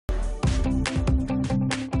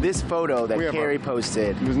this photo that Kerry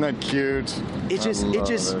posted. Isn't that cute? You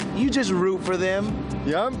just root for them.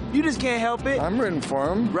 Yep. You just can't help it. I'm rooting for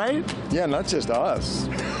them. Right? Yeah, not just us.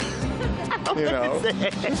 You know,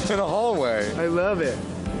 in a hallway. I love it.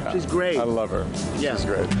 Yeah. She's great. I love her. Yeah. She's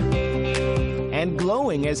great. And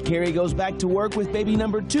glowing as Kerry goes back to work with baby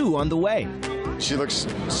number 2 on the way. She looks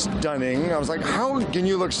stunning. I was like, how can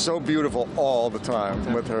you look so beautiful all the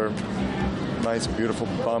time with her nice, beautiful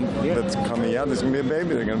bump that's coming out? There's going to be a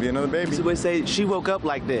baby. There's going to be another baby. So we say she woke up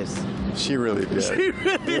like this. She really did. She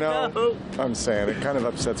really I'm saying, it kind of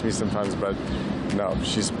upsets me sometimes, but no,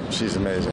 she's amazing.